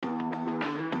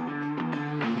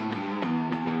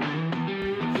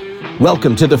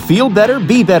Welcome to the Feel Better,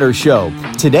 Be Better show.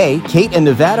 Today, Kate and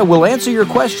Nevada will answer your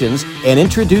questions and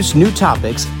introduce new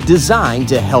topics designed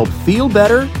to help feel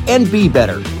better and be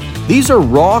better. These are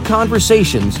raw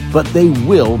conversations, but they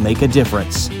will make a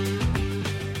difference.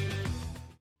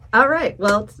 All right.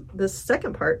 Well, the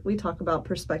second part, we talk about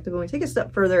perspective, and we take a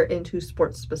step further into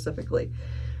sports specifically,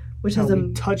 which is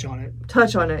we touch on it.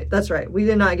 Touch on it. That's right. We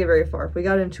did not get very far. We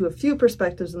got into a few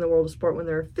perspectives in the world of sport when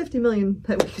there are 50 million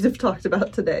that we could have talked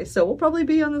about today. So we'll probably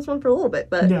be on this one for a little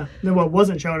bit. But yeah. Then what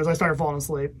wasn't shown is I started falling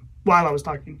asleep while I was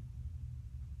talking.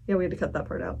 Yeah, we had to cut that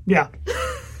part out. Yeah.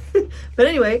 But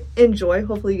anyway, enjoy.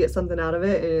 Hopefully you get something out of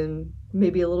it and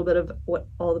maybe a little bit of what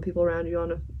all the people around you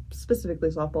on a specifically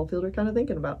softball field are kind of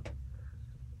thinking about.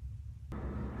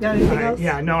 Got anything else?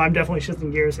 Yeah, no, I'm definitely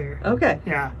shifting gears here. Okay.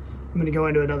 Yeah. I'm going to go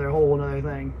into another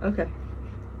thing. Okay.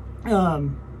 So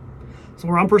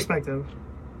we're on perspective.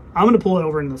 I'm going to pull it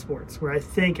over into the sports, where I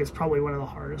think is probably one of the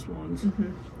hardest ones.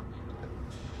 Mm-hmm.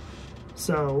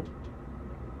 So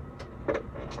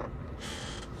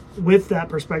with that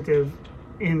perspective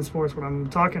in sports, what I'm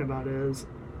talking about is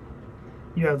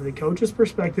you have the coach's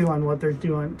perspective on what they're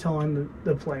doing, telling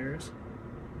the players,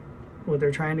 what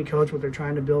they're trying to coach, what they're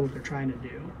trying to build, what they're trying to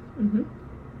do. Mm-hmm.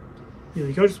 You know,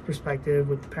 the coach's perspective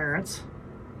with the parents,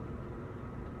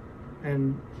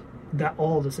 and that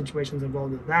all the situations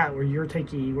involved with that, where you're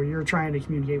trying to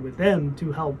communicate with them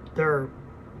to help their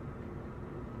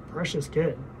precious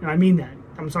kid. And I mean that.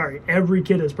 I'm sorry, every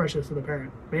kid is precious to the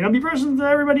parent. May not be precious to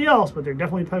everybody else, but they're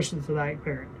definitely precious to that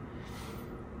parent.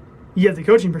 You have the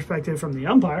coaching perspective from the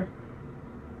umpire.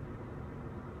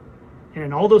 And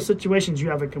in all those situations, you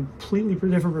have a completely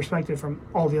different perspective from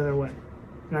all the other way.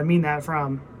 And I mean that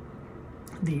from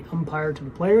the umpire to the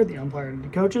player, the umpire to the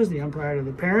coaches, the umpire to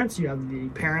the parents. You have the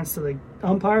parents to the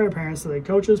umpire, parents to the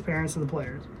coaches, parents to the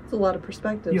players. It's a lot of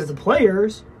perspectives. You have the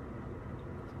players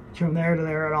from there to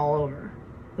there and all over.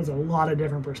 There's a lot of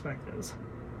different perspectives.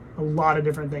 A lot of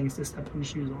different things to step in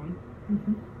shoes on.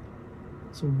 Mm-hmm.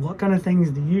 So what kind of things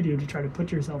do you do to try to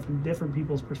put yourself in different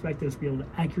people's perspectives to be able to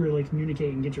accurately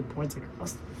communicate and get your points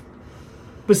across?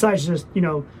 Besides just,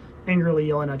 angrily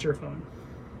yelling at your phone.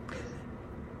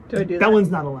 Do I do that? That one's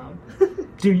not allowed.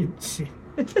 Do you?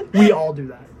 We all do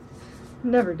that.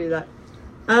 Never do that.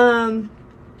 I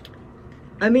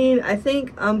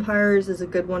think umpires is a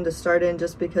good one to start in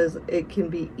just because it can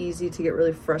be easy to get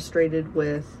really frustrated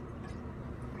with.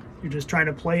 You're just trying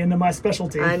to play into my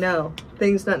specialty. I know.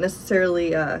 Things not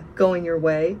necessarily going your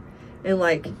way. And,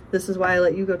 this is why I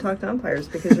let you go talk to umpires,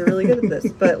 because you're really good at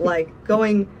this. But,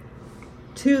 going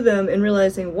to them and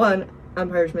realizing, one,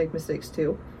 umpires make mistakes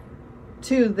too.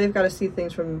 Two, they've got to see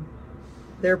things from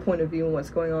their point of view and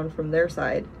what's going on from their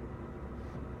side.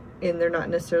 And they're not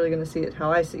necessarily going to see it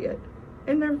how I see it.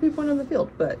 And there are people on the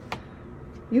field, but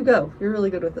you go. You're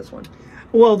really good with this one.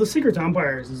 Well, the secret to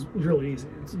umpires is really easy.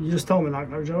 You just tell them a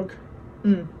knock-knock joke.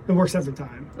 It works every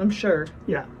time. I'm sure.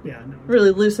 Yeah, no.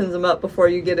 Really loosens them up before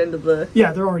you get into the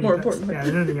they're already more pissed. important. Yeah,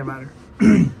 it doesn't even matter.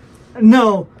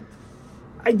 No.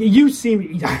 You see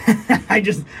me. I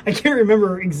can't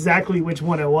remember exactly which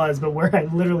one it was, but where I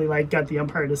literally got the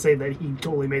umpire to say that he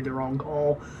totally made the wrong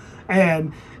call,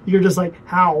 and you're just like,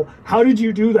 how did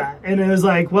you do that? And it was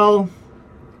like, well,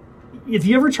 if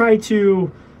you ever try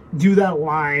to do that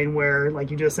line where, like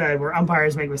you just said, where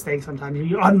umpires make mistakes sometimes,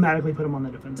 you automatically put them on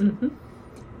the defensive. Mm-hmm.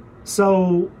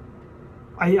 So,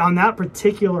 on that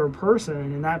particular person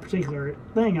and that particular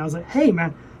thing, I was like, hey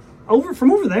man,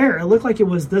 from over there, it looked like it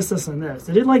was this, and this.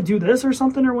 Did it do this or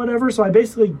something or whatever? So I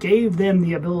basically gave them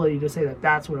the ability to say that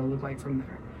that's what it looked like from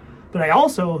there. But I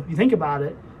also, if you think about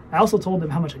it, I also told them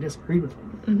how much I disagreed with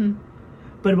them. Mm-hmm.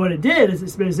 But what it did is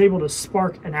it was able to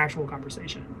spark an actual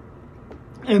conversation.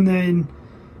 And then,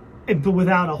 but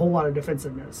without a whole lot of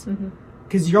defensiveness.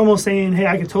 Because you're almost saying, hey,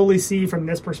 I could totally see from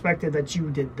this perspective that you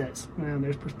did this. And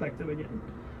there's perspective again.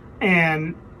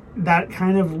 And that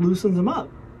kind of loosens them up.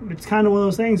 It's kind of one of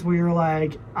those things where you're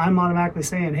like, I'm automatically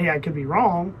saying, hey, I could be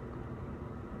wrong.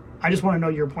 I just want to know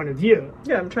your point of view.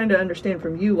 Yeah, I'm trying to understand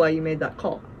from you why you made that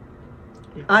call.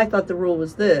 Yeah. I thought the rule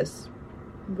was this.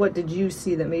 What did you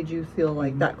see that made you feel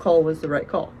like that call was the right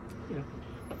call?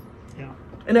 Yeah.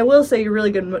 And I will say you're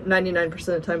really good 99% of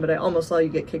the time, but I almost saw you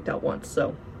get kicked out once,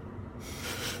 so.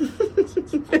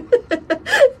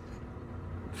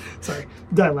 Sorry,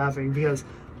 I died laughing because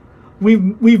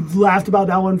we've laughed about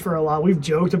that one for a lot. We've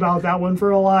joked about that one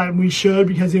for a lot, and we should,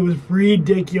 because it was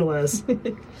ridiculous.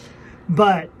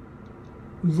 But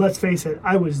let's face it,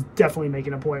 I was definitely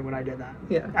making a point when I did that.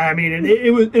 Yeah. I mean,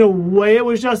 it was, in a way, it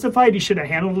was justified. He should have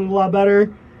handled it a lot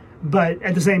better. But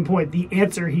at the same point, the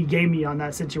answer he gave me on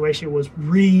that situation was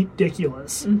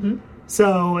ridiculous. Mm-hmm.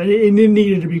 So it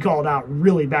needed to be called out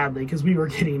really badly because we were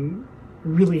getting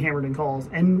really hammered in calls,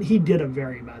 and he did a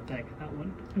very bad thing in that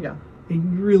one. Yeah. He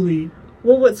really,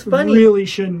 well, what's funny, really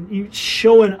shouldn't. You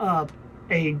showing up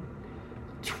an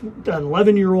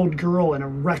 11-year-old girl in a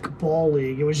rec ball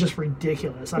league. It was just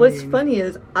ridiculous. What's funny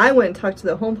is I went and talked to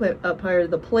the home plate umpire,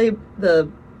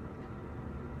 the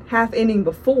half inning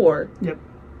before. Yep.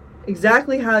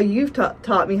 Exactly how you've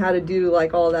taught me how to do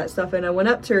like all that stuff, and I went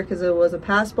up to her because it was a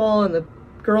pass ball, and the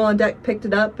girl on deck picked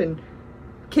it up and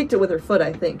kicked it with her foot,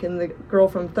 I think, and the girl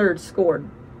from third scored.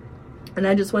 And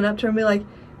I just went up to her and be like,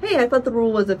 "Hey, I thought the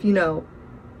rule was if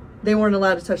they weren't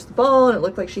allowed to touch the ball," and it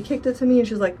looked like she kicked it to me, and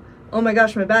she's like, "Oh my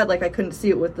gosh, my bad, like I couldn't see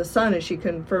it with the sun," and she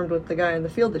confirmed with the guy in the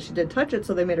field that she did touch it,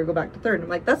 so they made her go back to third. And I'm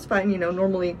like, that's fine,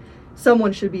 normally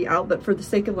someone should be out, but for the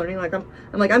sake of learning, like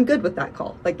I'm good with that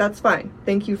call. Like, that's fine.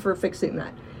 Thank you for fixing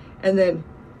that. And then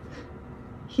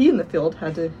he in the field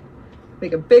had to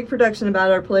make a big production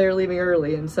about our player leaving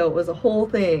early, and so it was a whole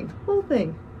thing.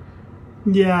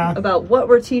 Yeah. About what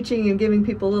we're teaching and giving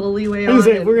people a little leeway on.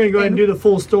 We're going to go ahead and do the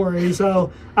full story.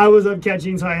 So I was up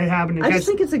catching, so I happened to I just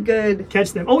think it's a good...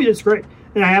 catch them. Oh, yeah, it's great.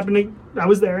 And I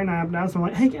was there, and I happened to ask them,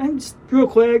 like, hey, I'm just real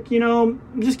quick, I'm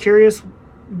just curious.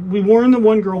 We warned the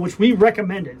one girl, which we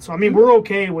recommended. So, I mean, we're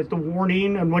okay with the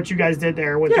warning and what you guys did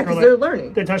there. With the girl they're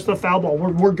learning. They touched the foul ball.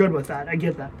 We're good with that. I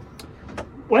get that.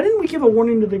 Why didn't we give a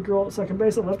warning to the girl at second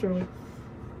base that left early?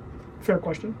 Fair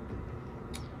question.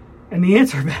 And the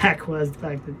answer back was the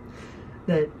fact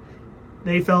that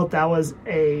they felt that was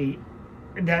a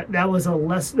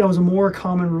more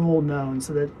common rule known,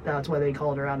 so that's why they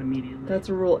called her out immediately. That's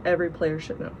a rule every player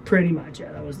should know. Pretty much,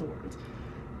 yeah, that was the words.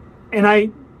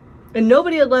 And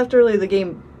nobody had left early the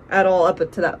game at all up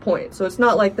to that point, so it's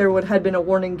not like there had been a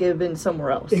warning given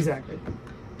somewhere else. Exactly.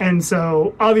 And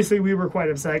so obviously we were quite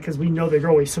upset because we know the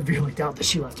girl, we severely doubt that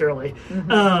she left early.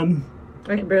 Mm-hmm.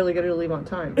 I can barely get her to leave on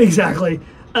time. Exactly.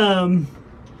 And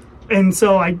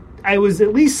so I was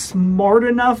at least smart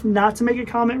enough not to make a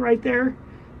comment right there,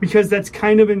 because that's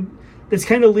kind of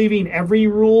leaving every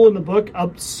rule in the book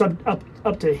up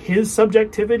to his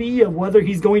subjectivity of whether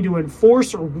he's going to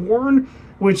enforce or warn,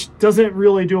 which doesn't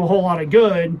really do a whole lot of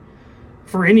good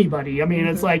for anybody. I mean,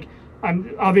 It's like,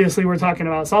 obviously we're talking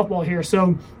about softball here,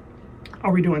 so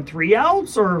are we doing 3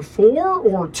 outs or 4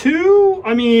 or 2?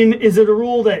 I mean, is it a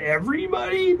rule that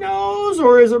everybody knows,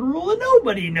 or is it a rule that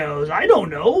nobody knows? I don't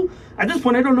know. At this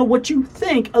point, I don't know what you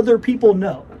think other people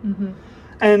know. Mm-hmm.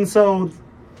 And so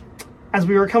as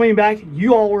we were coming back,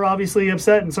 you all were obviously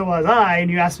upset, and so was I,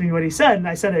 and you asked me what he said, and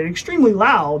I said it extremely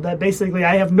loud that basically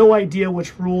I have no idea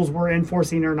which rules we're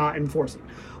enforcing or not enforcing,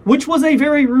 which was a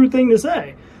very rude thing to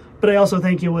say. But I also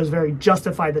think it was very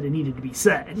justified that it needed to be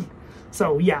said.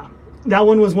 So, yeah. That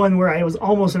one was one where I was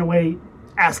almost, in a way,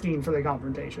 asking for the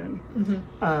confrontation.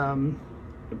 Mm-hmm.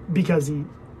 Because he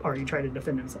already tried to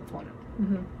defend himself on it.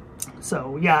 Mm-hmm.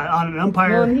 So, yeah, on an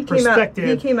umpire perspective,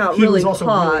 he came out really was also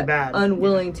hot, really bad.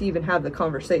 Unwilling to even have the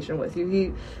conversation with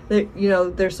you.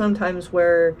 There's sometimes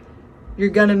where you're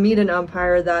going to meet an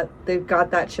umpire that they've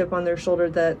got that chip on their shoulder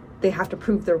that they have to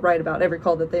prove they're right about every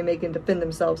call that they make and defend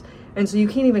themselves. And so you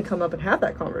can't even come up and have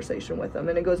that conversation with them.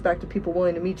 And it goes back to people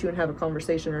willing to meet you and have a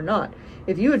conversation or not.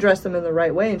 If you address them in the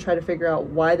right way and try to figure out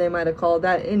why they might have called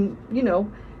that, and,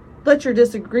 let your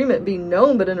disagreement be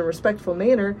known, but in a respectful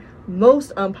manner,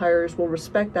 most umpires will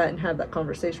respect that and have that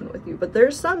conversation with you. But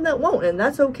there's some that won't, and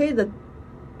that's okay that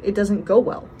it doesn't go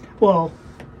well. Well,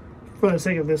 for the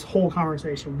sake of this whole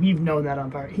conversation, we've known that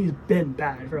umpire. He's been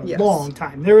bad for a long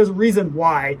time. There is a reason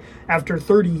why, after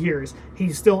 30 years,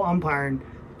 he's still umpiring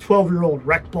 12-year-old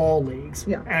rec ball leagues.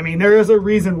 Yeah. I mean, there is a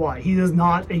reason why. He is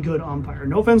not a good umpire.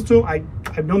 No offense to him.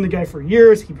 I've known the guy for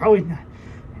years. I don't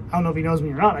know if he knows me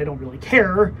or not. I don't really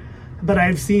care. But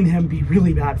I've seen him be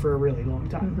really bad for a really long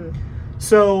time. Mm-hmm.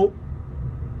 So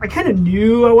I kind of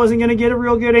knew I wasn't going to get a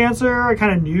real good answer. I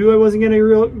kind of knew I wasn't going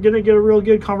to get a real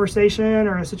good conversation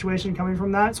or a situation coming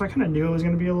from that. So I kind of knew it was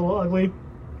going to be a little ugly.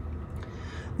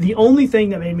 The only thing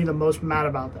that made me the most mad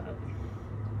about that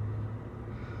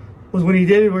was when he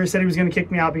said he was going to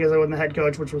kick me out because I wasn't the head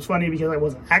coach, which was funny because I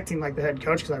wasn't acting like the head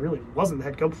coach because I really wasn't the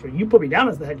head coach. So you put me down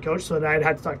as the head coach so that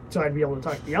I'd be able to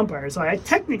talk to the umpire. So I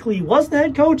technically was the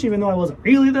head coach, even though I wasn't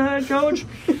really the head coach.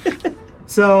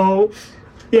 So,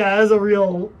 yeah, that was a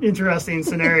real interesting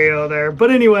scenario there. But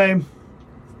anyway,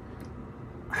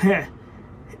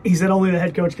 he said only the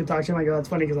head coach could talk to him. I go, that's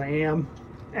funny because I am.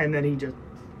 And then he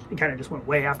kind of just went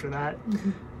away after that.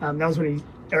 Mm-hmm. That was when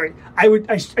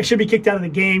I should be kicked out of the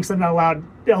game because I'm not allowed.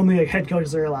 Only the head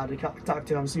coaches are allowed to talk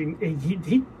to him. So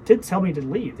he did tell me to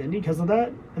leave, didn't he? Because of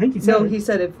that, I think he said. No, he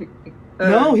said if.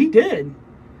 No, he did.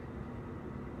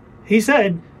 He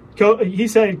said he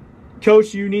said,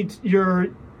 Coach, you're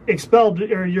expelled,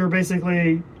 or you're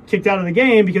basically kicked out of the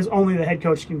game because only the head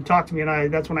coach can talk to me.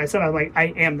 And that's when I said, I'm like, I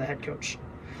am the head coach.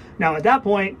 Now, at that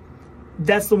point,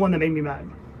 that's the one that made me mad.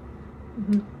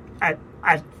 Mm-hmm.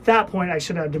 At that point, I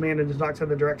should have demanded to talk to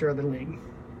the director of the league,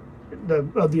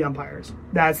 of the umpires.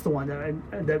 That's the one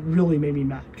that really made me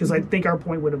mad, because I think our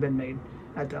point would have been made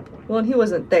at that point. Well, and he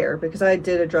wasn't there, because I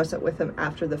did address it with him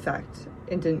after the fact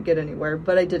and didn't get anywhere.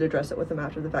 But I did address it with him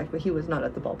after the fact, but he was not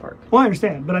at the ballpark. Well, I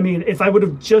understand. But, I mean, if I would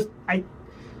have just... I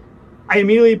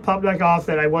immediately popped back off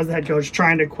that I was the head coach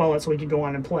trying to quell it so we could go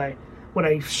on and play. What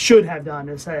I should have done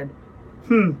is said,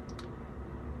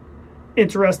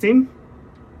 interesting.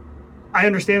 I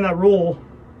understand that rule.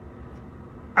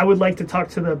 I would like to talk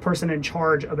to the person in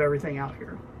charge of everything out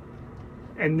here.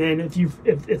 And then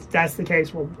if that's the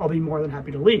case, well, I'll be more than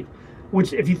happy to leave.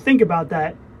 Which, if you think about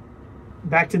that,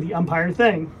 back to the umpire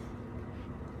thing,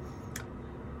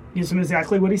 gives him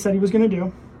exactly what he said he was going to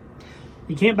do.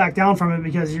 You can't back down from it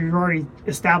because you've already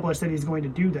established that he's going to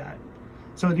do that.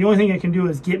 So the only thing it can do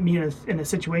is get me in a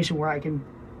situation where I can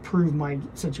prove my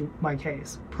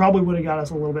case. Probably would have got us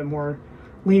a little bit more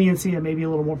leniency and maybe a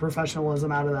little more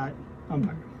professionalism out of that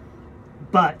umpire.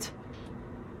 But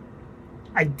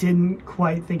I didn't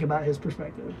quite think about his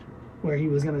perspective, where he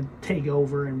was going to take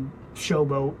over and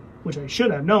showboat, which I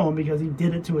should have known because he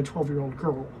did it to a 12-year-old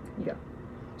girl. Yeah.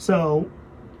 So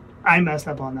I messed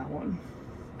up on that one.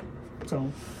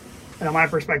 So, and my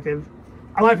perspective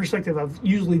of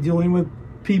usually dealing with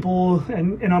people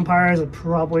and umpires, I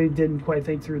probably didn't quite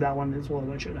think through that one as well as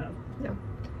I should have. Yeah. All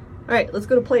right, let's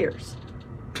go to players.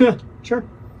 Sure.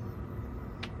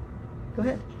 Go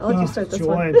ahead. I'll let you start this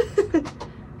one.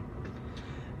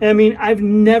 I mean, I've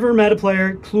never met a player,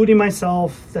 including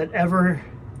myself, that ever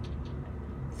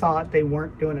thought they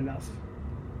weren't doing enough.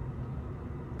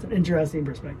 It's an interesting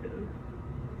perspective.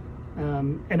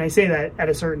 And I say that at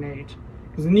a certain age.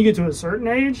 Because when you get to a certain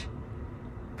age,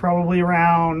 probably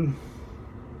around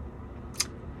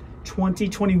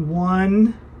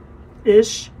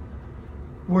 2021-ish,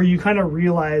 where you kind of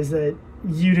realize that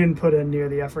you didn't put in near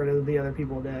the effort as the other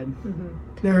people did. Mm-hmm.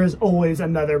 There is always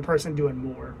another person doing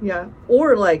more. Yeah.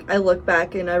 Or, I look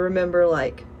back and I remember,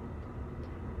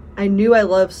 I knew I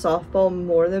loved softball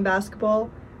more than basketball,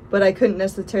 but I couldn't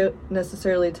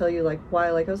necessarily tell you, why.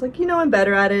 I was I'm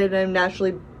better at it, and I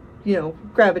naturally,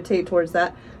 gravitate towards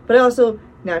that. But I also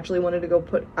naturally wanted to go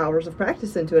put hours of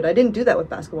practice into it. I didn't do that with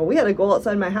basketball. We had a goal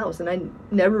outside my house, and I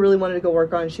never really wanted to go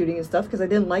work on shooting and stuff because I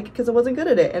didn't like it because I wasn't good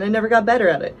at it, and I never got better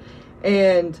at it.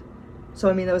 And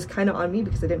so, that was kind of on me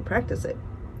because I didn't practice it.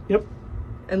 Yep.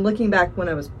 And looking back when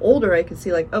I was older, I could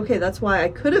see, okay, that's why I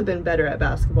could have been better at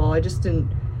basketball.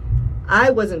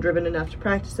 I wasn't driven enough to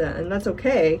practice it, and that's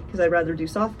okay because I'd rather do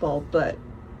softball, but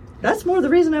that's more the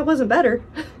reason I wasn't better.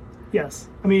 Yes.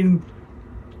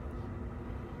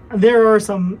 There are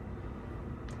some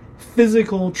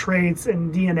physical traits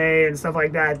and DNA and stuff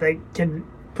like that can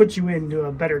put you into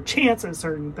a better chance at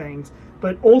certain things,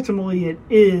 but ultimately it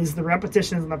is the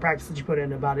repetitions and the practice that you put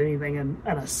in about anything and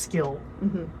a skill.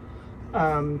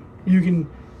 Mm-hmm. You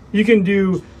can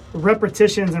do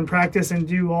repetitions and practice and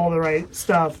do all the right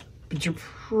stuff, but you're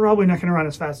probably not going to run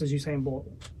as fast as Usain Bolt.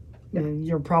 And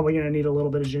you're probably going to need a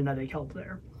little bit of genetic help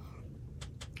there.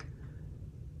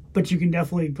 But you can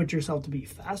definitely put yourself to be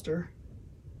faster.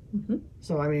 Mm-hmm.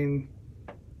 So,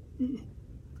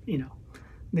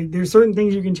 there's certain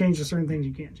things you can change, there's certain things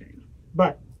you can't change.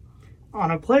 But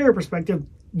on a player perspective,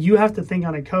 you have to think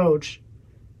on a coach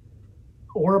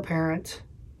or a parent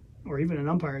or even an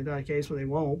umpire in that case where they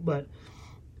won't, but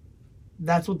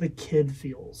that's what the kid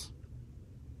feels.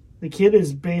 The kid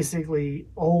is basically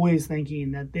always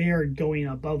thinking that they are going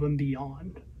above and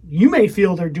beyond. You may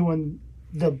feel they're doing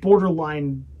the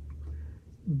borderline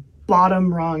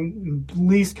bottom rung,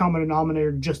 least common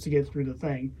denominator just to get through the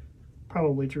thing.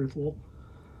 Probably truthful.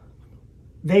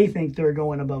 They think they're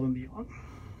going above and beyond.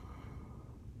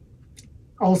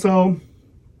 Also,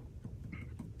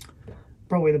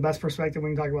 probably the best perspective, we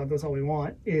can talk about this all we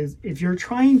want, is if you're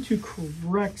trying to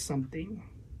correct something,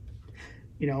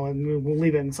 and we'll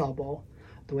leave it in softball,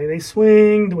 the way they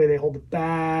swing, the way they hold the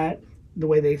bat, the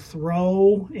way they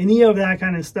throw, any of that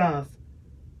kind of stuff,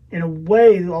 in a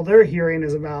way, all they're hearing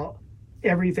is about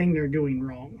everything they're doing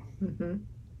wrong. Mm-hmm.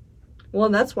 Well,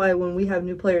 and that's why when we have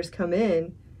new players come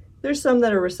in, there's some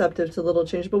that are receptive to little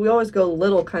change, but we always go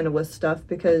little kind of with stuff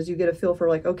because you get a feel for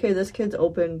okay, this kid's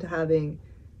open to having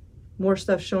more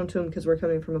stuff shown to them because we're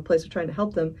coming from a place of trying to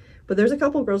help them. But there's a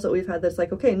couple girls that we've had that's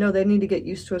okay, no, they need to get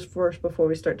used to us first before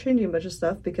we start changing a bunch of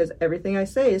stuff because everything I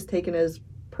say is taken as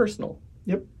personal.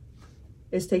 Yep.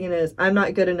 It's taken as, I'm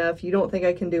not good enough, you don't think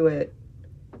I can do it.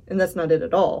 And that's not it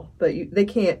at all. But they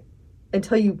can't,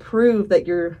 until you prove that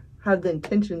you have the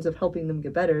intentions of helping them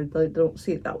get better, they don't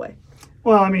see it that way.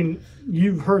 Well, I mean,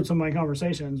 you've heard some of my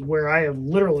conversations where I have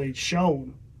literally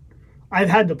shown, I've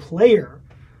had the player,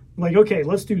 like, okay,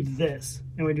 let's do this,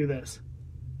 and we do this.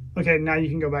 Okay, now you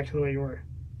can go back to the way you were.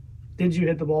 Did you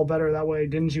hit the ball better that way?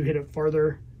 Didn't you hit it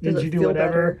farther? Did you do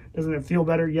whatever? Better? Doesn't it feel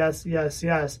better? Yes, yes,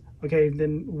 yes. Okay,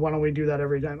 then why don't we do that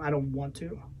every time? I don't want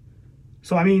to.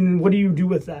 So, I mean, what do you do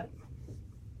with that?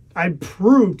 I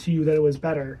proved to you that it was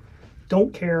better.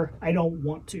 Don't care. I don't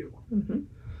want to. Mm-hmm.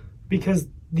 Because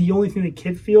the only thing the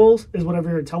kid feels is whatever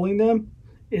you're telling them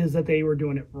is that they were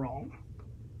doing it wrong.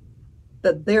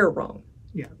 That they're wrong.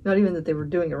 Yeah. Not even that they were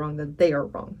doing it wrong, that they are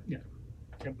wrong. Yeah.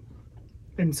 Yep.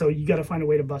 And so you got to find a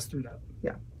way to bust through that.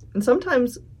 Yeah. And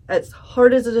sometimes, as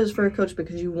hard as it is for a coach,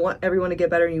 because you want everyone to get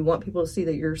better and you want people to see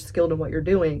that you're skilled in what you're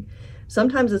doing,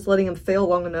 sometimes it's letting them fail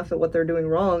long enough at what they're doing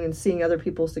wrong and seeing other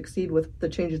people succeed with the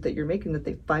changes that you're making that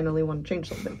they finally want to change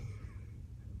something.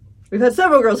 We've had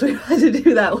several girls we've had to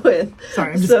do that with.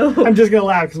 Sorry, I'm just going to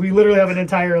laugh because we literally have an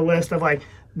entire list of like,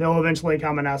 they'll eventually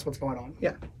come and ask what's going on.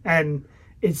 Yeah. And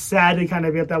it's sad to kind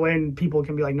of get that way, and people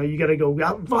can be like, no, you got to go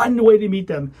out, find a way to meet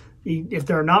them. If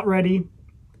they're not ready,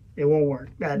 it won't work.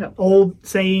 That old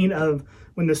saying of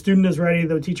when the student is ready,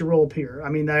 the teacher will appear. I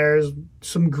mean, there's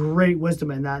some great wisdom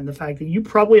in that, and the fact that you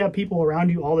probably have people around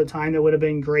you all the time that would have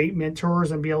been great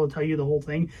mentors and be able to tell you the whole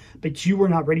thing, but you were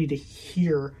not ready to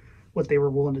hear what they were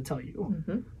willing to tell you.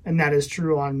 Mm-hmm. And that is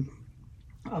true on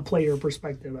a player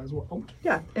perspective as well.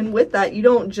 Yeah, and with that, you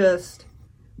don't just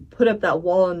put up that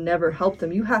wall and never help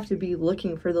them. You have to be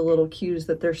looking for the little cues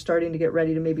that they're starting to get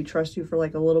ready to maybe trust you for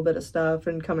like a little bit of stuff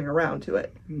and coming around to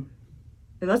it. Mm.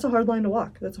 And that's a hard line to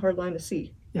walk. That's a hard line to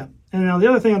see. Yeah. And now the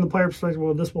other thing on the player perspective,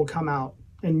 well, this will come out,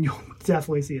 and you'll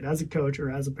definitely see it as a coach or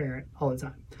as a parent all the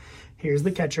time. Here's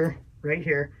the catcher right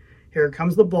here. Here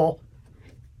comes the ball.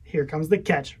 Here comes the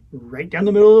catch right down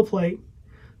the middle of the plate.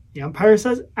 The umpire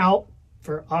says out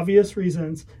for obvious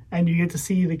reasons, and you get to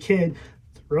see the kid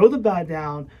throw the bat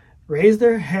down, raise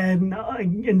their head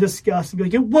in disgust, and be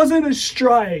like, it wasn't a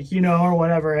strike, or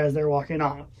whatever as they're walking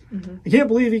off. Mm-hmm. I can't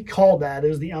believe he called that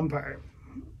as the umpire.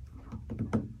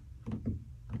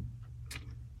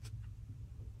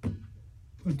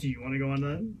 Do you want to go on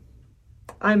that?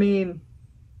 I mean,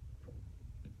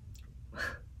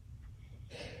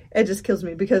 it just kills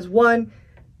me because one,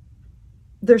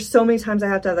 there's so many times I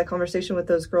have to have that conversation with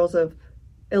those girls of,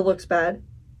 it looks bad.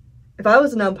 If I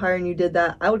was an umpire and you did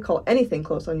that, I would call anything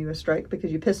close on you a strike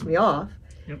because you pissed me off.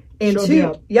 Yep. And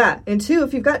two,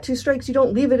 if you've got 2 strikes, you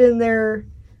don't leave it in there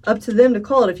up to them to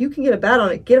call it. If you can get a bat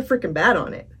on it, get a freaking bat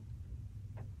on it.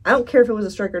 I don't care if it was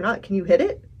a strike or not. Can you hit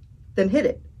it? Then hit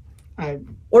it.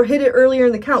 Or hit it earlier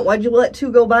in the count. Why'd you let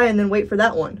 2 go by and then wait for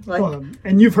that one?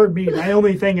 And you've heard me. My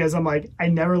only thing is I'm like, I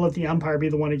never let the umpire be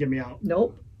the one to get me out.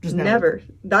 Nope. Just never.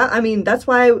 That's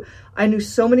why I knew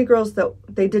so many girls that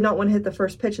they did not want to hit the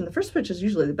first pitch. And the first pitch is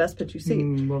usually the best pitch you see.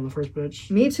 Love the first pitch.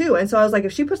 Me too. And so I was like,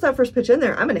 if she puts that first pitch in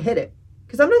there, I'm going to hit it.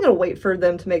 Because I'm not going to wait for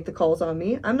them to make the calls on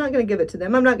me. I'm not going to give it to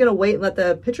them. I'm not going to wait and let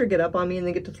the pitcher get up on me and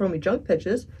then get to throw me junk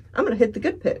pitches. I'm going to hit the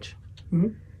good pitch. Mm-hmm.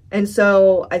 And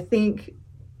so I think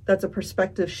that's a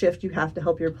perspective shift you have to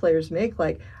help your players make.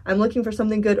 Like, I'm looking for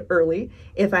something good early.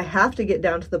 If I have to get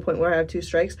down to the point where I have 2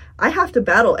 strikes, I have to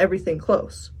battle everything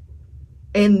close.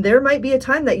 And there might be a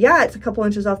time that, it's a couple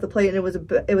inches off the plate and it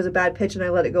was a bad pitch and I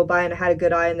let it go by and I had a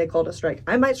good eye and they called a strike.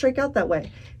 I might strike out that way.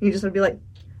 And you just want to be like,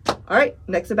 all right,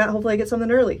 next at bat, hopefully I get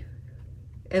something early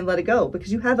and let it go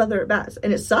because you have other at bats.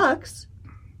 And it sucks,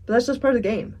 but that's just part of the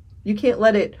game. You can't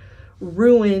let it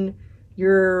ruin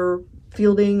your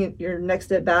fielding, your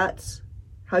next at bats,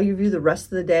 how you view the rest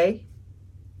of the day.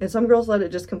 And some girls let it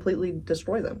just completely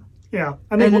destroy them. Yeah.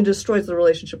 And it destroys the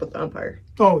relationship with the umpire.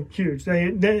 Oh, huge.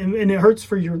 And it hurts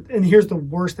for and here's the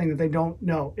worst thing that they don't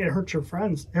know. It hurts your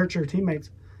friends. It hurts your teammates.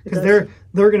 Because they're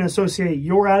going to associate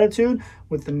your attitude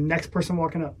with the next person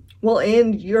walking up. Well,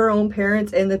 and your own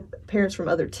parents and the parents from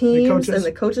other teams and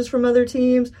the coaches from other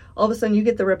teams. All of a sudden, you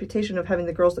get the reputation of having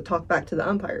the girls that talk back to the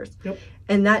umpires. Yep.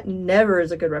 And that never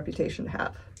is a good reputation to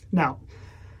have. Now,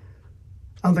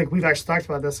 I don't think we've actually talked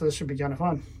about this, so this should be kind of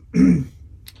fun.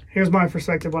 Here's my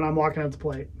perspective when I'm walking up the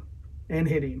plate and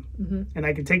hitting. Mm-hmm. And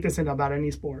I can take this into about any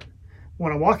sport.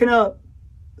 When I'm walking up,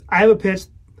 I have a pitch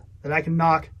that I can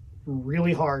knock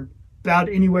really hard about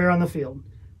anywhere on the field.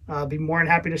 Be more than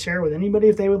happy to share with anybody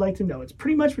if they would like to know. It's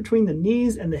pretty much between the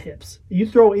knees and the hips. You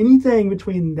throw anything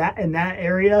between that and that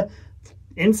area,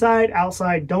 inside,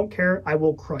 outside, don't care, I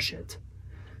will crush it.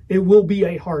 It will be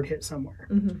a hard hit somewhere.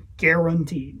 Mm-hmm.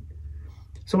 Guaranteed.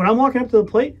 So when I'm walking up to the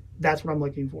plate, That's what I'm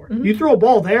looking for. You throw a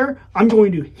ball there, I'm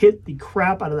going to hit the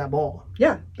crap out of that ball.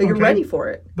 Yeah, but you're ready for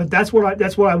it. But that's what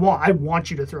I want. I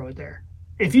want you to throw it there.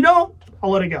 If you don't,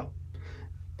 I'll let it go.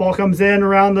 Ball comes in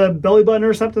around the belly button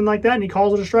or something like that, and he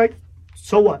calls it a strike.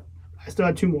 So what? I still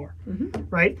had 2 more,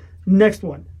 right? Next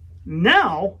one.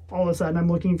 Now, all of a sudden, I'm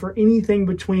looking for anything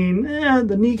between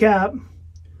the kneecap,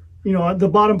 the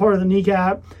bottom part of the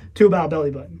kneecap to about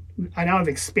belly button. I now have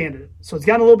expanded it. So it's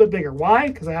gotten a little bit bigger. Why?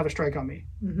 Because I have a strike on me.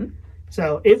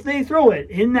 So if they throw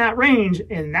it in that range,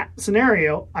 in that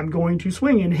scenario, I'm going to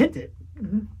swing and hit it.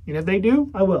 And if they do,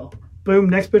 I will. Boom,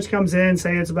 next pitch comes in,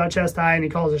 say it's about chest high, and he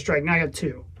calls a strike. Now I got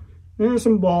 2. And there's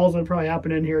some balls that probably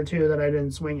happen in here, too, that I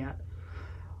didn't swing at.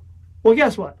 Well,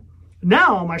 guess what?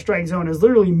 Now my strike zone is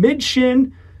literally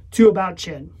mid-shin to about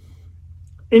chin.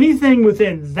 Anything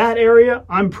within that area,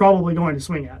 I'm probably going to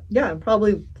swing at. Yeah,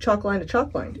 probably chalk line to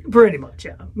chalk line. Pretty much,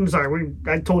 yeah. I'm sorry,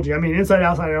 I told you. I mean, inside,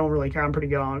 outside, I don't really care. I'm pretty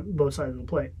good on both sides of the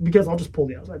plate because I'll just pull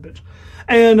the outside pitch.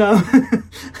 And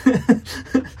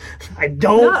I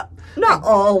don't. Not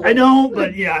all. I don't,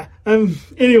 but yeah.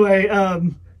 Anyway,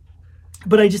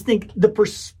 but I just think the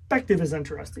perspective is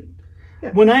interesting.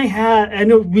 Yeah. I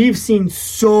know we've seen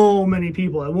so many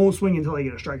people that won't swing until they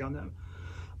get a strike on them.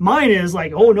 Mine is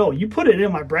like, oh no, you put it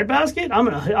in my breadbasket, I'm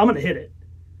gonna hit it.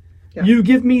 Yeah. You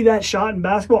give me that shot in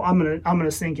basketball, I'm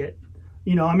gonna sink it.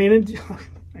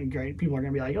 Great. People are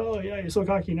gonna be like, oh yeah, you're so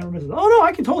cocky, you never miss it. Oh no,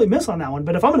 I can totally miss on that one.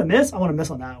 But if I'm gonna miss, I want to miss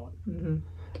on that one.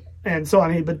 And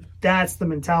so but that's the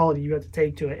mentality you have to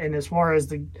take to it. And as far as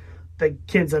the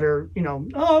kids that are,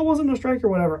 oh, it wasn't a strike or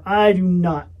whatever, I do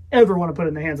not ever want to put it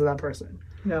in the hands of that person.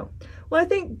 No. Well,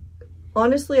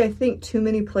 honestly, I think too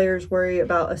many players worry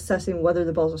about assessing whether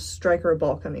the ball's a strike or a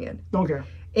ball coming in. Don't care.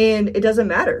 And it doesn't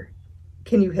matter.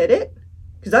 Can you hit it?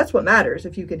 Because that's what matters,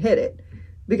 if you can hit it.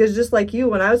 Because just like you,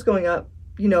 when I was going up,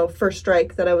 first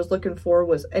strike that I was looking for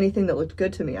was anything that looked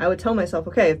good to me. I would tell myself,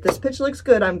 okay, if this pitch looks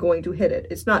good, I'm going to hit it.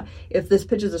 It's not, if this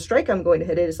pitch is a strike, I'm going to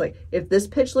hit it. It's like, if this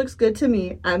pitch looks good to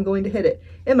me, I'm going to hit it.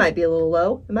 It might be a little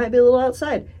low. It might be a little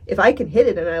outside. If I can hit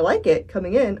it and I like it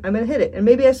coming in, I'm going to hit it. And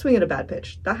maybe I swing at a bad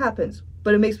pitch. That happens.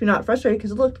 But it makes me not frustrated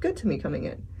because it looked good to me coming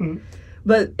in.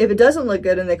 But if it doesn't look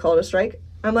good and they call it a strike,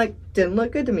 I'm like, didn't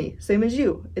look good to me. Same as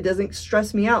you. It doesn't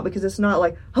stress me out because it's not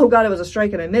like, oh God, it was a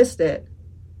strike and I missed it.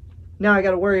 Now I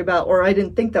got to worry about, or I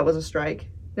didn't think that was a strike.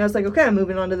 Now it's like, okay, I'm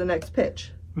moving on to the next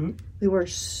pitch. They worry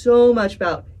so much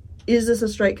about, is this a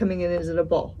strike coming in? Is it a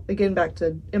ball? Again, back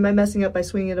to, am I messing up by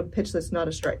swinging at a pitch that's not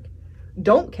a strike?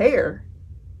 Don't care.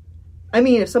 I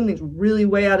mean, if something's really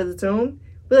way out of the zone,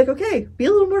 be like, okay, be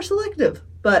a little more selective.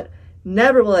 But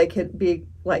never will I be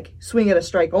like, swing at a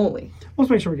strike only.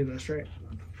 Let's make sure we get that straight.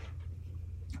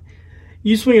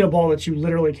 You swing at a ball that you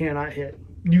literally cannot hit.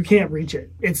 You can't reach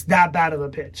it. It's that bad of a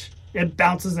pitch. It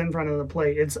bounces in front of the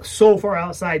plate. It's so far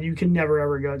outside, you can never,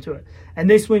 ever go to it. And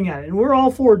they swing at it. And we're all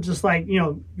for just like,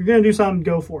 you're going to do something,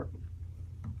 go for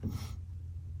it.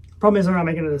 Problem is they're not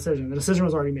making a decision. The decision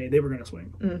was already made. They were going to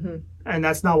swing. And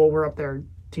that's not what we're up there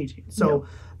teaching. So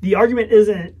the argument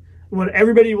isn't what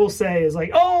everybody will say is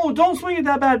like, oh, don't swing at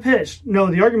that bad pitch.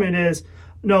 No, the argument is,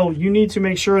 no, you need to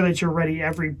make sure that you're ready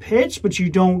every pitch, but you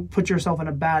don't put yourself in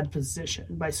a bad position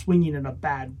by swinging at a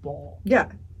bad ball. Yeah.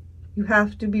 You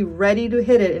have to be ready to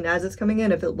hit it, and as it's coming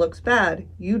in, if it looks bad,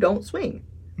 you don't swing.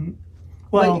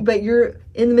 Well, but you're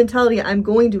in the mentality, I'm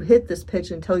going to hit this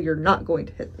pitch until you're not going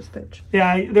to hit this pitch.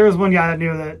 Yeah, there was one guy I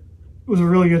knew that was a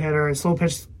really good hitter, a slow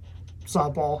pitch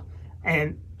softball,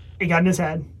 and it got in his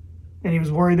head, and he was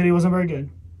worried that he wasn't very good.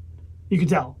 You could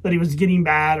tell that he was getting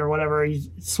bad or whatever. His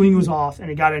swing was off,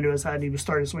 and it got into his head, and he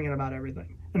started swinging about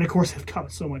everything. And, of course, it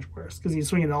got so much worse because he's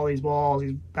swinging all these balls,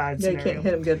 these bad scenarios. You can't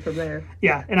hit him good from there.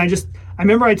 Yeah, and I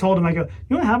remember I told him, I go, you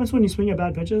know what happens when you swing at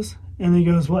bad pitches? And he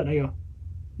goes, what? And I go,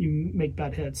 you make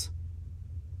bad hits.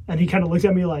 And he kind of looks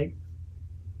at me like,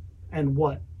 and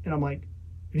what? And I'm like,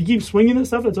 if you keep swinging at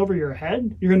stuff that's over your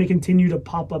head, you're going to continue to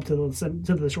pop up to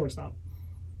the shortstop.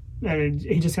 And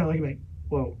he just kind of looked at me like,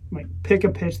 whoa, I'm like, pick a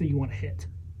pitch that you want to hit.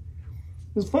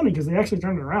 It was funny because they actually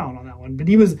turned it around on that one. But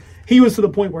he was to the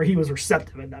point where he was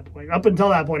receptive at that point. Up until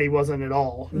that point, he wasn't at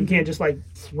all. You can't just like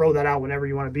throw that out whenever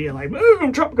you want to be and like,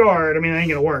 boom, trump guard. I mean, it ain't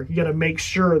going to work. You got to make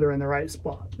sure they're in the right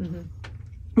spot.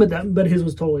 But his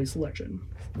was totally selection.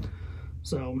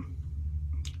 So,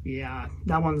 yeah,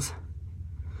 that one's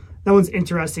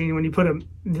interesting when you put him.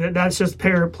 That's just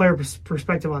player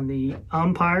perspective on the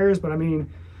umpires. But I mean,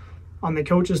 on the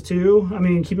coaches too. I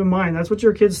mean, keep in mind, that's what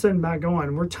your kid's sitting back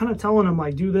going. We're kind of telling them,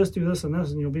 like, do this, and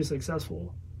this, and you'll be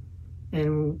successful.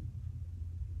 And,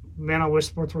 man, I wish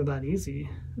sports were that easy.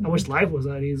 I wish life was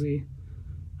that easy.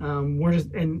 We're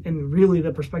just, and really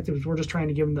the perspective is we're just trying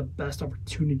to give them the best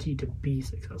opportunity to be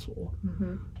successful.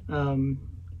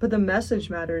 But the message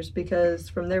matters, because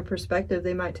from their perspective,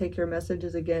 they might take your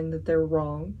messages again that they're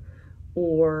wrong,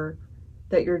 or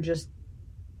that you're just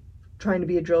trying to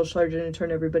be a drill sergeant and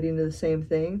turn everybody into the same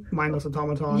thing. Mindless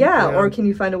automaton. Yeah, or can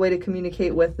you find a way to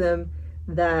communicate with them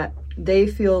that they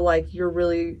feel like you're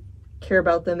really care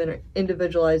about them and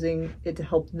individualizing it to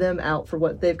help them out for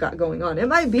what they've got going on. It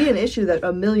might be an issue that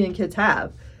a million kids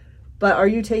have, but are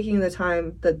you taking the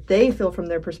time that they feel from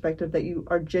their perspective that you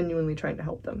are genuinely trying to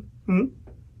help them? Mm-hmm.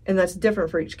 And that's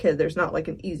different for each kid. There's not like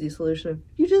an easy solution of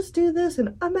you just do this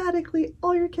and automatically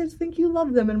all your kids think you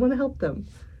love them and want to help them.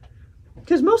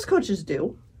 Because most coaches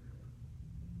do,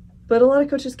 but a lot of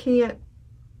coaches can't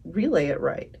relay it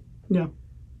right. Yeah.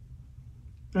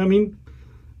 I mean,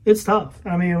 it's tough.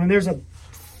 I mean, when there's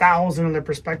 1,000 other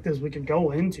perspectives we could go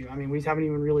into. I mean, we haven't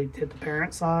even really hit the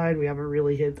parent side. We haven't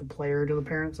really hit the player to the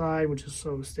parent side, which is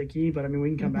so sticky. But I mean, we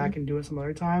can come back and do it some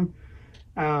other time.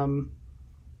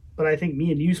 But I think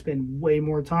me and you spend way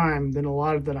more time than a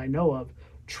lot of that I know of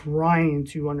trying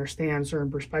to understand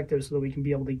certain perspectives so that we can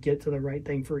be able to get to the right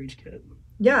thing for each kid.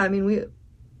 Yeah, I mean, we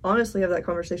honestly have that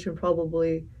conversation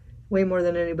probably way more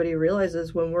than anybody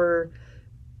realizes when we're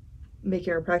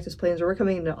making our practice plans, or we're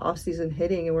coming into off-season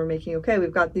hitting and we're making, okay,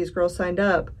 we've got these girls signed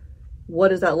up. What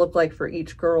does that look like for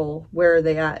each girl? Where are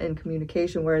they at in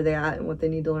communication? Where are they at and what they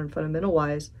need to learn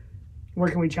fundamental-wise? Where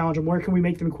can we challenge them? Where can we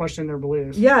make them question their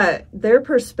beliefs? Yeah, their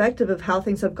perspective of how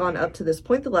things have gone up to this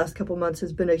point the last couple months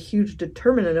has been a huge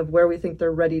determinant of where we think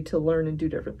they're ready to learn and do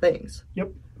different things.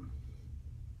 Yep.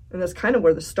 And that's kind of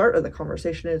where the start of the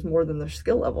conversation is, more than their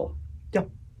skill level. Yep.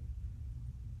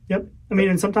 Yep. I mean,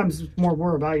 and sometimes it's more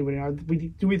we're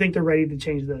evaluating. Do we think they're ready to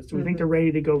change this? Do we think they're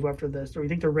ready to go after this? Do we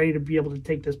think they're ready to be able to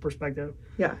take this perspective?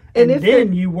 Yeah. And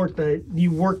then you work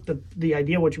the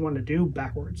idea of what you want to do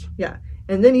backwards. Yeah.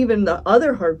 And then even the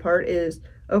other hard part is,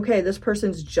 okay, this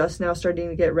person's just now starting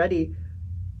to get ready.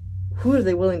 Who are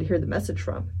they willing to hear the message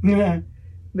from? Yeah.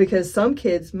 Because some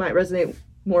kids might resonate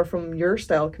more from your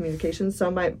style of communication,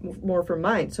 some might more from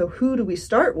mine. So who do we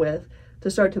start with to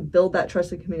start to build that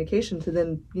trusted communication to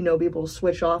then, be able to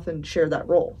switch off and share that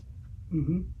role?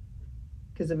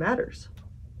 Because it matters.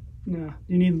 Yeah. Do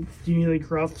you need the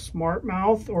gruff smart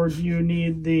mouth, or do you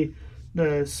need the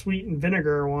sweet and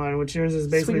vinegar one, which is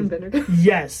basically sweet and vinegar?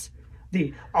 Yes.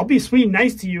 I'll be sweet and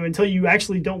nice to you until you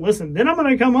actually don't listen. Then I'm going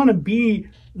to come on and be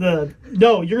no,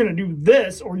 you're going to do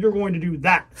this or you're going to do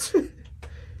that.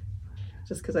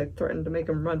 Just because I threatened to make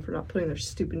them run for not putting their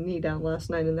stupid knee down last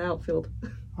night in the outfield.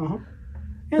 And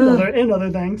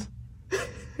other things.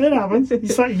 It happens.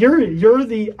 You're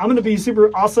the I'm going to be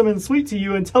super awesome and sweet to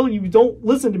you until you don't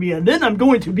listen to me, and then I'm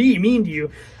going to be mean to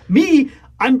you.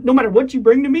 I'm no matter what you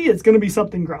bring to me, it's going to be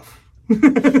something gruff.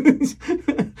 It's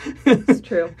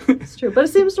true. It's true, but it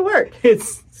seems to work.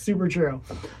 It's super true.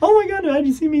 Oh my God! Did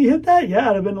you see me hit that? Yeah,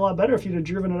 it'd have been a lot better if you'd have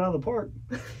driven it out of the park.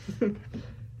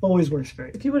 Always works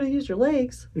great. If you would have used your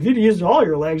legs. If you'd used all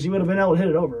your legs, you would have been able to hit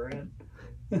it over.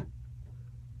 Right?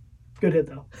 Good hit,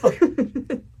 though.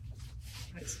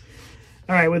 Nice.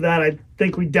 All right, with that, I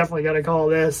think we definitely got to call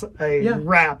this a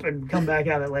wrap and come back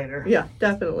at it later. Yeah,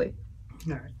 definitely.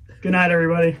 All right. Good night,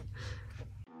 everybody.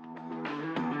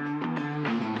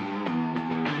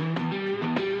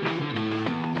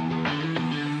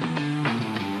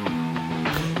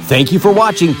 Thank you for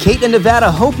watching Kate and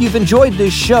Nevada. Hope you've enjoyed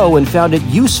this show and found it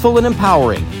useful and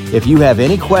empowering. If you have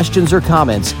any questions or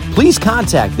comments, please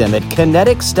contact them at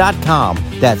Kinetics.com.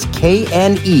 That's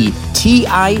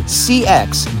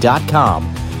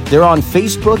KNETICX.com. They're on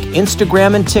Facebook,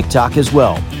 Instagram, and TikTok as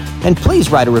well. And please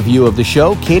write a review of the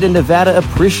show. Kate and Nevada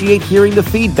appreciate hearing the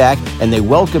feedback, and they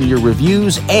welcome your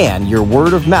reviews, and your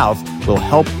word of mouth will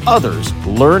help others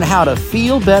learn how to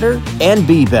feel better and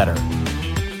be better.